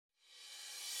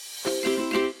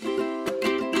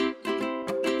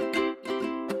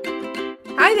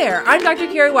Hi there, I'm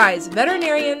Dr. Carrie Wise,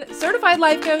 veterinarian, certified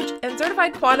life coach, and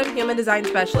certified quantum human design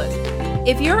specialist.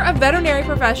 If you're a veterinary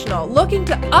professional looking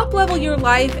to up-level your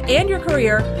life and your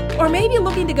career, or maybe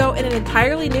looking to go in an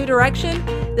entirely new direction,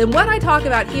 then what I talk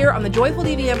about here on the Joyful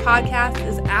DVM podcast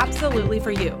is absolutely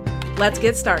for you. Let's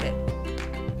get started.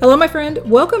 Hello, my friend.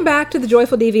 Welcome back to the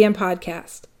Joyful DVM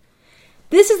podcast.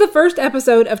 This is the first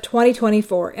episode of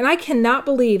 2024, and I cannot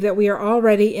believe that we are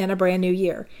already in a brand new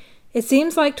year. It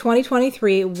seems like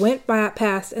 2023 went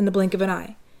past in the blink of an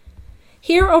eye.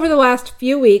 Here over the last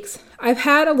few weeks, I've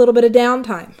had a little bit of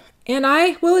downtime, and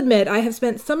I will admit I have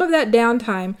spent some of that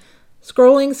downtime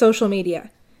scrolling social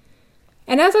media.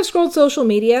 And as I've scrolled social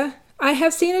media, I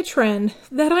have seen a trend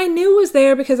that I knew was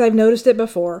there because I've noticed it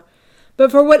before, but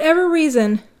for whatever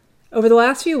reason, over the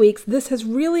last few weeks, this has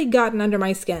really gotten under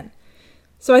my skin.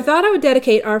 So I thought I would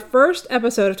dedicate our first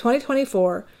episode of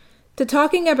 2024 to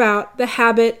talking about the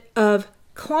habit of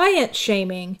client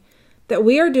shaming that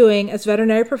we are doing as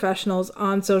veterinary professionals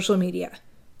on social media.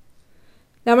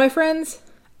 Now, my friends,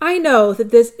 I know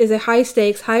that this is a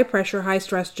high-stakes, high-pressure,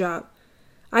 high-stress job.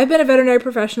 I've been a veterinary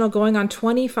professional going on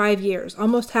 25 years,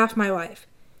 almost half my life.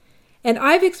 And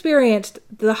I've experienced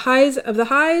the highs of the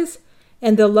highs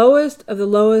and the lowest of the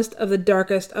lowest of the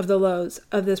darkest of the lows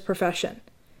of this profession.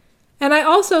 And I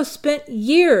also spent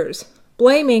years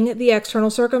blaming the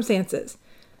external circumstances,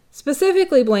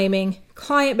 specifically blaming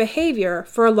client behavior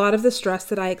for a lot of the stress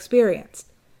that I experienced.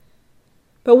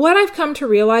 But what I've come to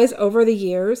realize over the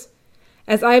years,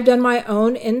 as I've done my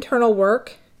own internal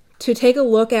work to take a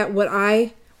look at where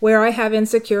I have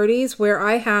insecurities, where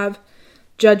I have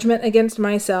judgment against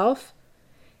myself,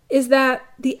 is that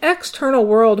the external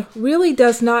world really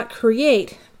does not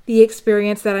create the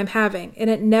experience that I'm having, and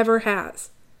it never has.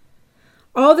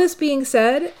 All this being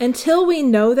said, until we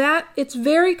know that, it's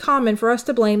very common for us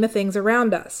to blame the things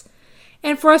around us,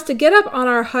 and for us to get up on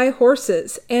our high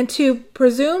horses and to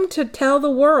presume to tell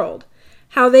the world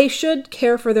how they should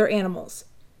care for their animals.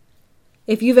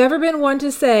 If you've ever been one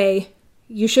to say,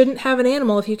 you shouldn't have an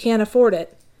animal if you can't afford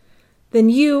it, then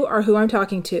you are who I'm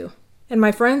talking to. And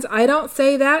my friends, I don't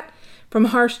say that from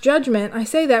harsh judgment, I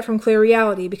say that from clear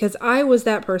reality, because I was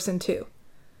that person too.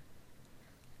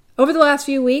 Over the last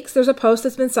few weeks, there's a post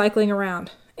that's been cycling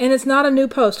around, and it's not a new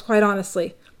post, quite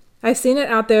honestly. I've seen it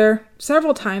out there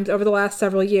several times over the last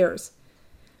several years.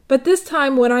 But this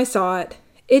time when I saw it,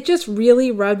 it just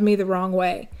really rubbed me the wrong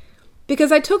way,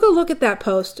 because I took a look at that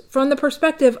post from the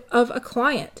perspective of a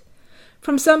client,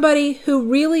 from somebody who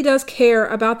really does care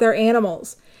about their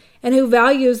animals and who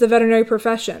values the veterinary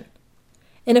profession.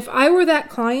 And if I were that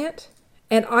client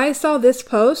and I saw this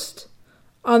post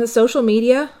on the social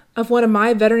media of one of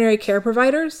my veterinary care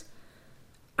providers,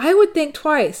 I would think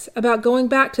twice about going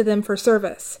back to them for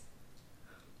service.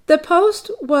 The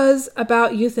post was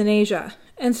about euthanasia,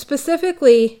 and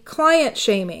specifically client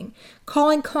shaming,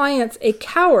 calling clients a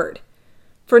coward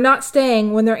for not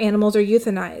staying when their animals are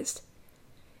euthanized.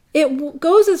 It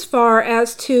goes as far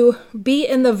as to be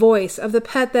in the voice of the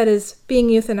pet that is being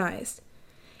euthanized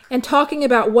and talking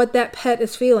about what that pet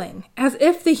is feeling, as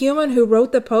if the human who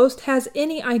wrote the post has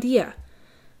any idea.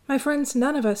 My friends,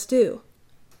 none of us do.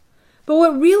 But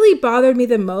what really bothered me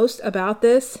the most about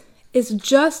this is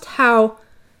just how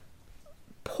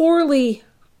poorly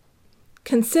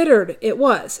considered it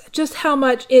was, just how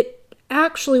much it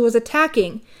actually was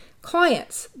attacking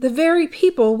clients, the very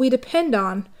people we depend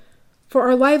on for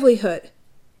our livelihood.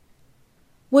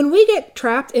 When we get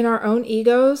trapped in our own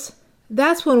egos,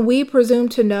 that's when we presume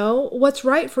to know what's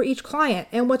right for each client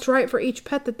and what's right for each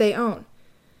pet that they own.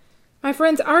 My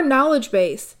friends, our knowledge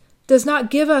base does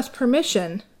not give us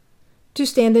permission to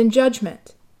stand in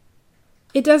judgment.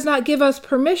 It does not give us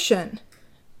permission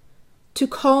to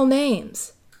call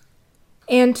names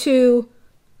and to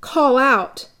call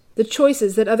out the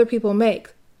choices that other people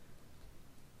make.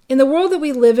 In the world that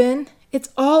we live in, it's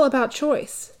all about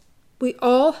choice. We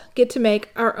all get to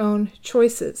make our own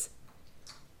choices.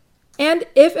 And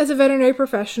if, as a veterinary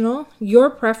professional, your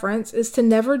preference is to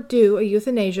never do a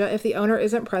euthanasia if the owner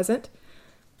isn't present,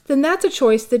 then that's a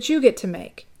choice that you get to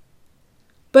make.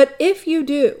 But if you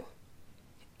do,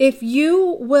 if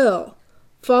you will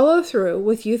follow through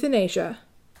with euthanasia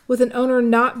with an owner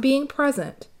not being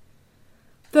present,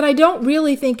 then I don't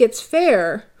really think it's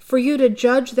fair for you to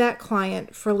judge that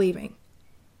client for leaving.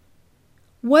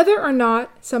 Whether or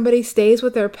not somebody stays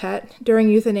with their pet during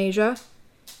euthanasia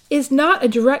is not a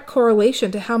direct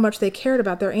correlation to how much they cared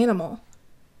about their animal.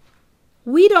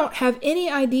 We don't have any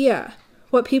idea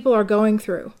what people are going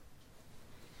through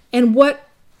and what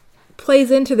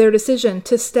plays into their decision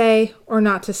to stay or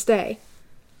not to stay.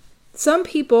 Some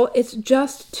people, it's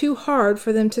just too hard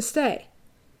for them to stay.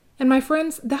 And my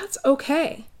friends, that's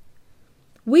okay.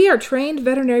 We are trained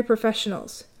veterinary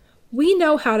professionals. We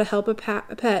know how to help a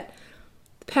pet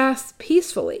pass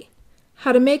peacefully,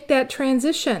 how to make that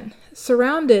transition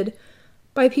surrounded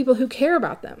by people who care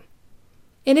about them.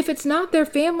 And if it's not their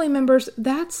family members,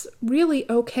 that's really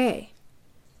okay.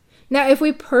 Now, if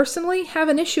we personally have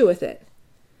an issue with it,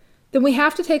 then we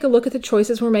have to take a look at the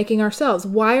choices we're making ourselves.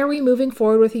 Why are we moving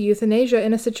forward with euthanasia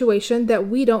in a situation that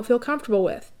we don't feel comfortable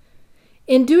with?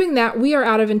 In doing that, we are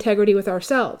out of integrity with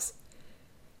ourselves.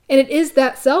 And it is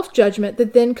that self-judgment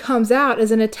that then comes out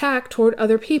as an attack toward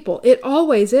other people. It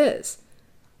always is.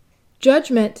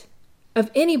 Judgment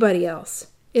of anybody else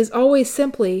is always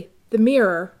simply the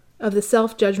mirror of the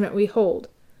self-judgment we hold.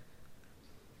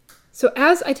 So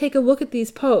as I take a look at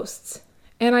these posts,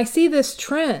 and I see this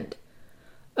trend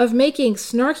of making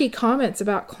snarky comments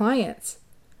about clients,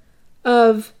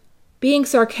 of being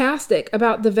sarcastic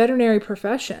about the veterinary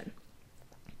profession,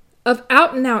 of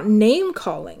out-and-out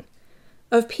name-calling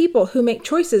of people who make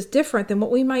choices different than what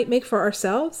we might make for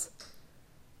ourselves,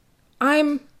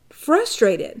 I'm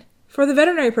frustrated for the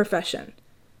veterinary profession.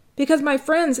 Because, my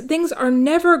friends, things are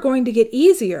never going to get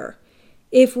easier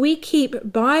if we keep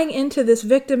buying into this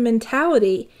victim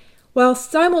mentality while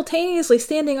simultaneously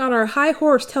standing on our high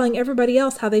horse telling everybody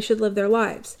else how they should live their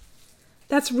lives.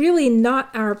 That's really not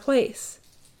our place.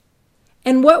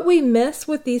 And what we miss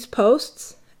with these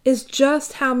posts is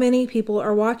just how many people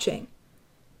are watching.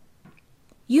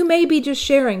 You may be just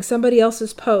sharing somebody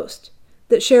else's post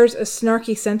that shares a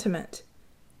snarky sentiment,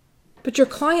 but your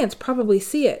clients probably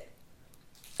see it.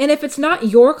 And if it's not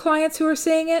your clients who are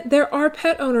seeing it, there are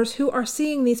pet owners who are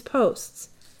seeing these posts.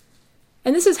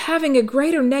 And this is having a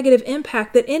greater negative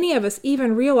impact than any of us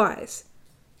even realize.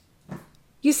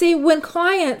 You see, when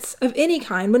clients of any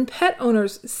kind, when pet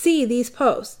owners see these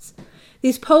posts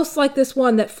like this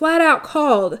one that flat out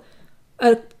called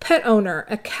a pet owner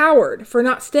a coward for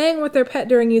not staying with their pet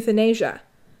during euthanasia,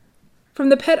 from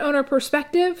the pet owner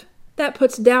perspective, that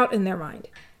puts doubt in their mind.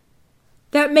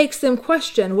 That makes them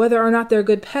question whether or not they're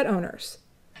good pet owners.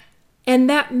 And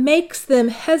that makes them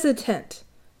hesitant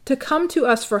to come to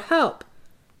us for help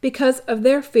because of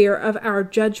their fear of our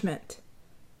judgment.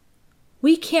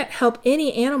 We can't help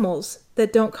any animals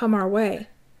that don't come our way.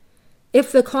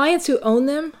 If the clients who own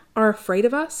them are afraid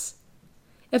of us,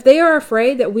 if they are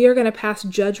afraid that we are going to pass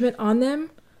judgment on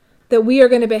them, that we are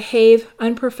going to behave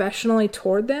unprofessionally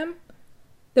toward them,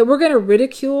 that we're going to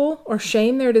ridicule or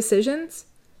shame their decisions,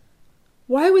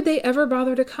 why would they ever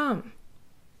bother to come?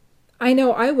 I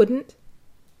know I wouldn't.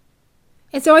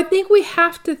 And so I think we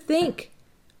have to think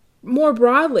more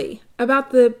broadly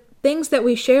about the things that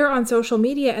we share on social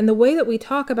media and the way that we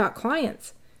talk about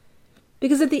clients.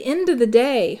 Because at the end of the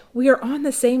day, we are on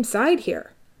the same side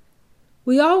here.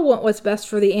 We all want what's best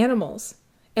for the animals.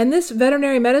 And this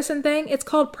veterinary medicine thing, it's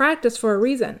called practice for a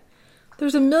reason.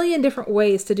 There's a million different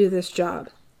ways to do this job.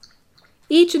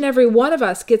 Each and every one of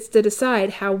us gets to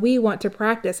decide how we want to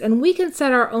practice, and we can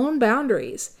set our own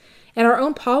boundaries and our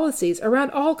own policies around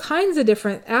all kinds of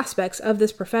different aspects of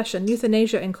this profession,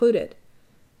 euthanasia included.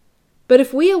 But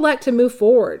if we elect to move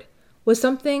forward with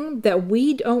something that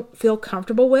we don't feel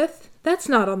comfortable with, that's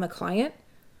not on the client.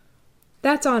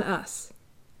 That's on us.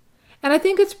 And I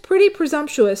think it's pretty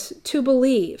presumptuous to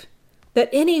believe that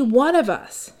any one of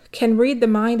us can read the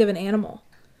mind of an animal,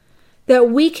 that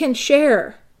we can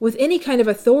share with any kind of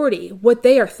authority what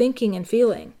they are thinking and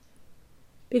feeling.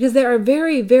 Because there are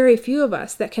very, very few of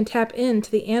us that can tap into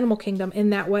the animal kingdom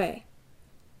in that way.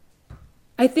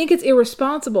 I think it's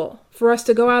irresponsible for us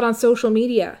to go out on social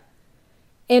media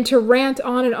and to rant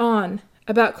on and on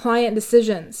about client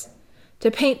decisions,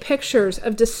 to paint pictures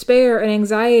of despair and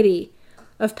anxiety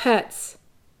of pets.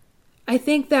 I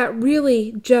think that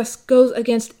really just goes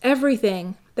against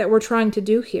everything that we're trying to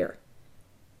do here.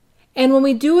 And when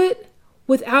we do it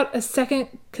without a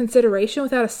second consideration,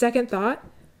 without a second thought,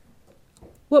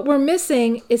 what we're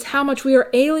missing is how much we are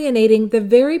alienating the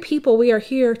very people we are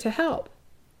here to help.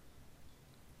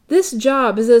 This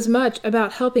job is as much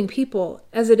about helping people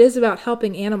as it is about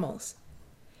helping animals.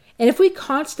 And if we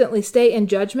constantly stay in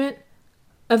judgment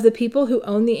of the people who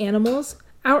own the animals,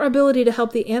 our ability to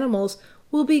help the animals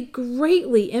will be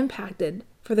greatly impacted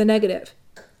for the negative.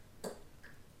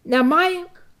 Now, my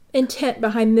intent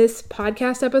behind this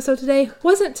podcast episode today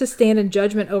wasn't to stand in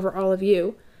judgment over all of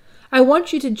you. I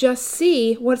want you to just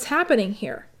see what's happening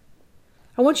here.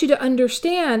 I want you to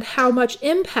understand how much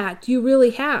impact you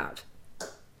really have.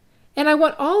 And I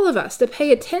want all of us to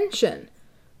pay attention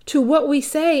to what we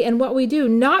say and what we do,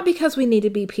 not because we need to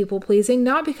be people-pleasing,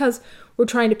 not because we're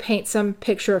trying to paint some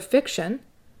picture of fiction,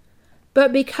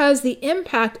 but because the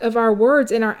impact of our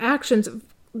words and our actions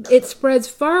it spreads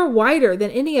far wider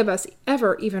than any of us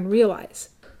ever even realize.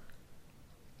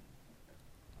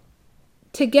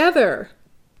 Together,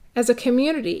 as a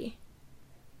community,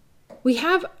 we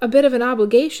have a bit of an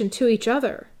obligation to each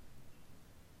other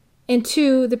and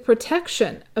to the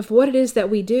protection of what it is that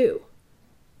we do.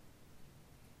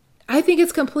 I think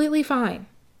it's completely fine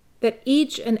that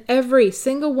each and every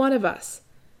single one of us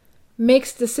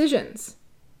makes decisions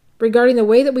regarding the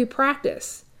way that we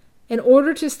practice in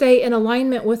order to stay in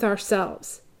alignment with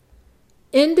ourselves.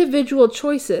 Individual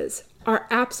choices are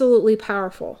absolutely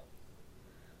powerful.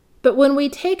 But when we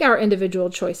take our individual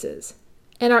choices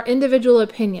and our individual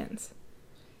opinions,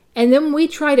 and then we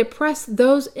try to press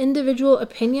those individual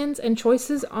opinions and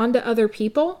choices onto other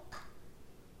people,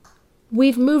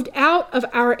 we've moved out of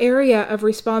our area of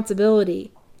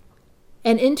responsibility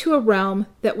and into a realm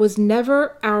that was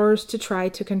never ours to try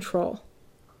to control.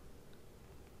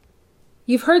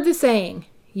 You've heard the saying,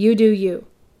 you do you.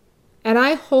 And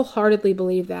I wholeheartedly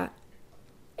believe that.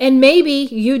 And maybe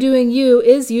you doing you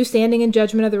is you standing in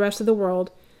judgment of the rest of the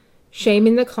world,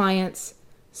 shaming the clients,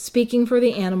 speaking for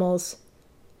the animals,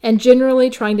 and generally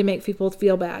trying to make people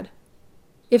feel bad.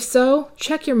 If so,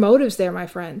 check your motives there, my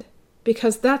friend,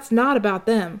 because that's not about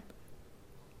them.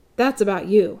 That's about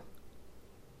you.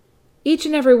 Each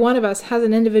and every one of us has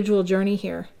an individual journey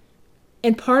here.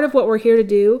 And part of what we're here to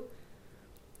do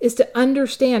is to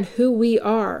understand who we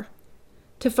are,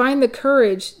 to find the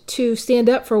courage to stand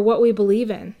up for what we believe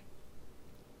in.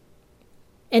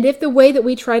 And if the way that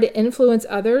we try to influence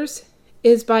others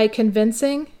is by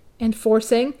convincing and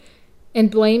forcing and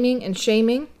blaming and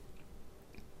shaming,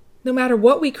 no matter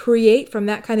what we create from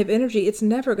that kind of energy, it's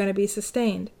never going to be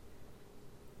sustained.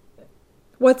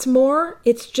 What's more,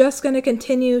 it's just going to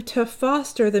continue to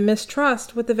foster the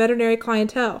mistrust with the veterinary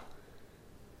clientele.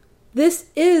 This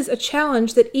is a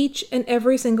challenge that each and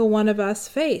every single one of us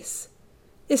face,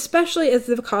 especially as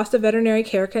the cost of veterinary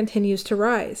care continues to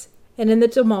rise, and in the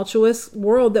tumultuous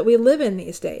world that we live in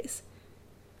these days.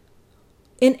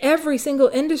 In every single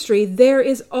industry, there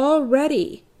is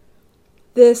already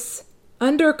this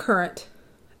undercurrent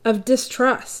of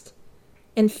distrust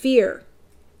and fear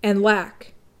and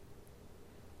lack.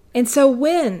 And so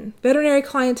when veterinary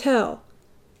clientele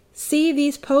see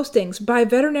these postings by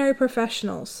veterinary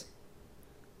professionals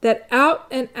that out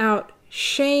and out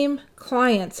shame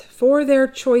clients for their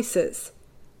choices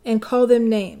and call them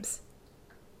names,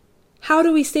 how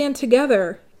do we stand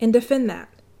together and defend that?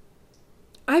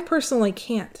 I personally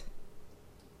can't.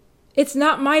 It's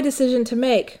not my decision to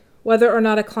make whether or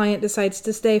not a client decides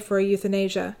to stay for a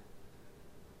euthanasia.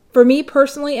 For me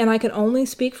personally, and I can only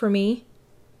speak for me,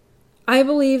 I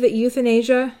believe that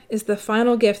euthanasia is the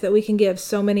final gift that we can give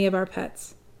so many of our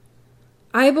pets.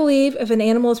 I believe if an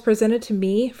animal is presented to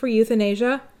me for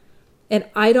euthanasia, and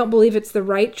I don't believe it's the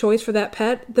right choice for that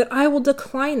pet, that I will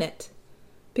decline it,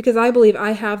 because I believe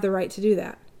I have the right to do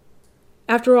that.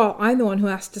 After all, I'm the one who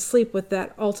has to sleep with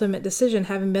that ultimate decision,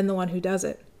 having been the one who does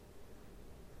it.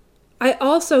 I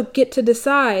also get to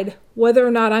decide whether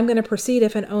or not I'm going to proceed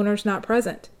if an owner's not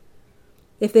present,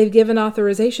 if they've given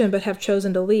authorization but have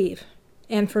chosen to leave.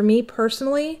 And for me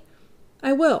personally,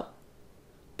 I will,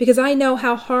 because I know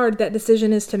how hard that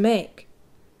decision is to make.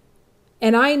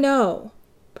 And I know,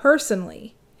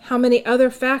 personally, how many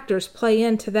other factors play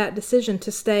into that decision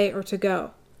to stay or to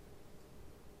go.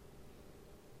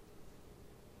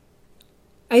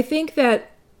 I think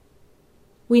that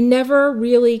we never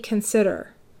really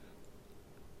consider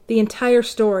the entire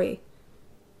story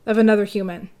of another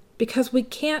human because we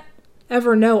can't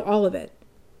ever know all of it.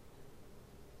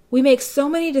 We make so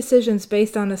many decisions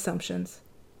based on assumptions.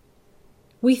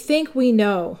 We think we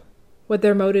know what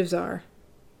their motives are.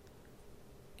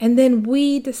 And then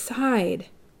we decide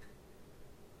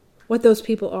what those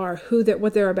people are,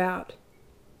 what they're about.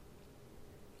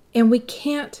 And we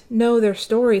can't know their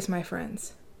stories, my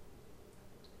friends.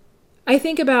 I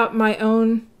think about my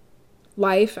own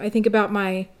life. I think about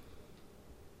my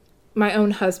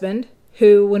own husband,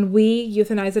 who, when we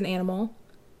euthanize an animal,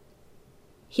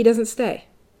 he doesn't stay.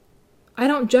 I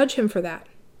don't judge him for that.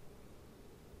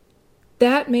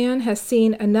 That man has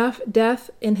seen enough death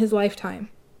in his lifetime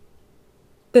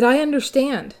that I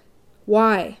understand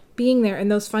why being there in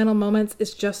those final moments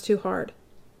is just too hard.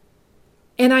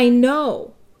 And I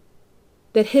know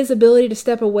that his ability to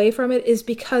step away from it is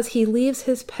because he leaves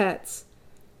his pets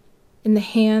in the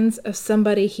hands of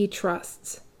somebody he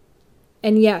trusts.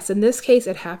 And yes, in this case,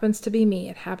 it happens to be me.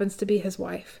 It happens to be his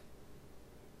wife.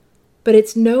 But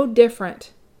it's no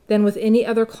different than with any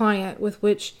other client with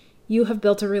which you have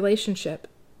built a relationship.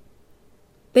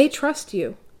 They trust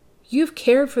you. You've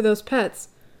cared for those pets,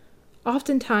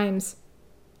 oftentimes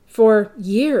for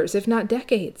years, if not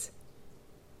decades.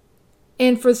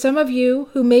 And for some of you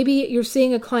who maybe you're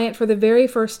seeing a client for the very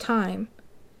first time,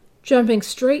 jumping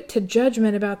straight to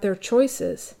judgment about their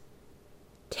choices,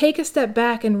 take a step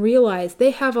back and realize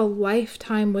they have a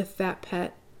lifetime with that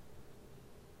pet.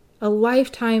 A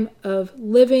lifetime of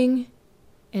living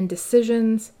and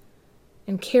decisions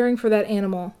and caring for that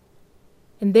animal.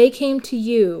 And they came to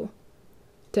you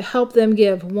to help them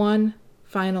give one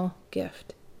final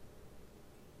gift.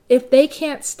 If they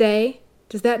can't stay,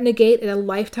 does that negate a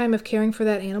lifetime of caring for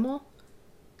that animal?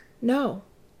 No.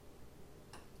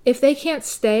 If they can't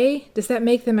stay, does that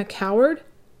make them a coward?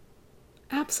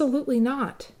 Absolutely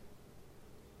not.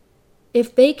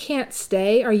 If they can't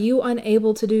stay, are you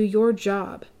unable to do your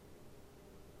job?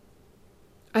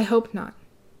 I hope not.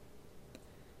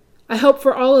 I hope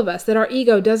for all of us that our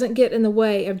ego doesn't get in the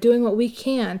way of doing what we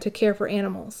can to care for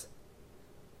animals.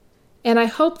 And I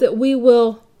hope that we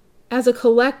will, as a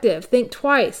collective, think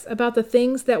twice about the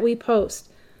things that we post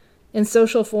in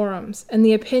social forums and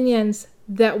the opinions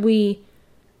that we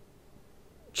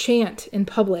chant in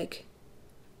public.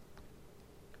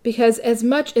 Because as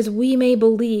much as we may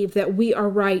believe that we are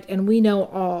right and we know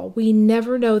all, we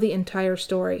never know the entire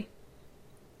story.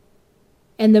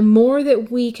 And the more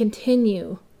that we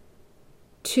continue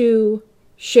to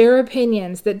share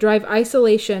opinions that drive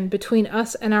isolation between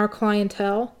us and our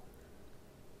clientele,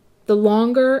 the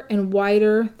longer and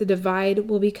wider the divide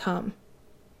will become.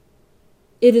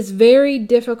 It is very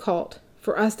difficult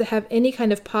for us to have any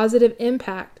kind of positive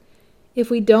impact if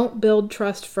we don't build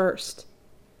trust first.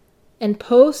 And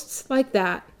posts like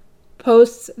that,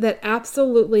 posts that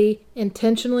absolutely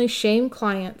intentionally shame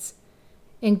clients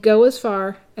and go as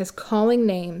far as calling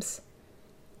names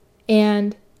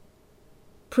and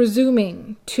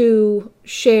presuming to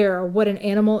share what an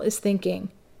animal is thinking,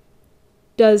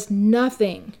 does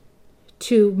nothing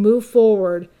to move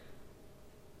forward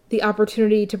the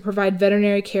opportunity to provide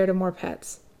veterinary care to more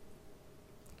pets.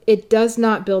 It does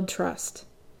not build trust.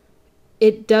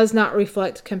 It does not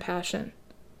reflect compassion.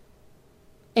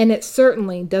 And it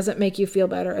certainly doesn't make you feel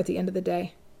better at the end of the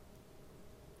day.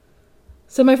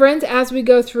 So my friends, as we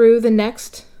go through the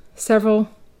next several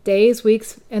days,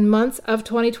 weeks, and months of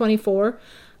 2024,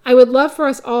 I would love for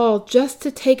us all just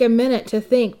to take a minute to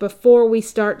think before we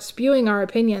start spewing our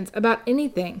opinions about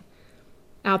anything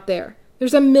out there.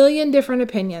 There's a million different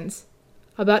opinions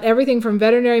about everything from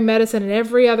veterinary medicine and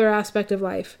every other aspect of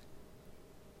life.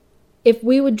 If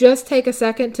we would just take a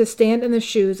second to stand in the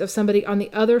shoes of somebody on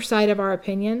the other side of our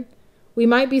opinion, we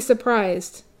might be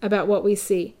surprised about what we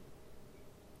see.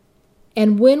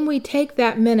 And when we take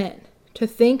that minute to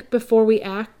think before we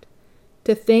act,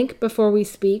 to think before we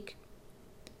speak,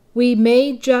 we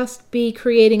may just be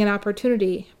creating an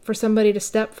opportunity for somebody to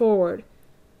step forward,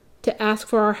 to ask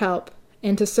for our help,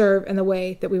 and to serve in the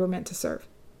way that we were meant to serve.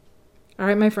 All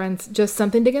right, my friends, just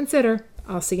something to consider.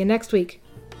 I'll see you next week.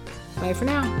 Bye for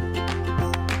now.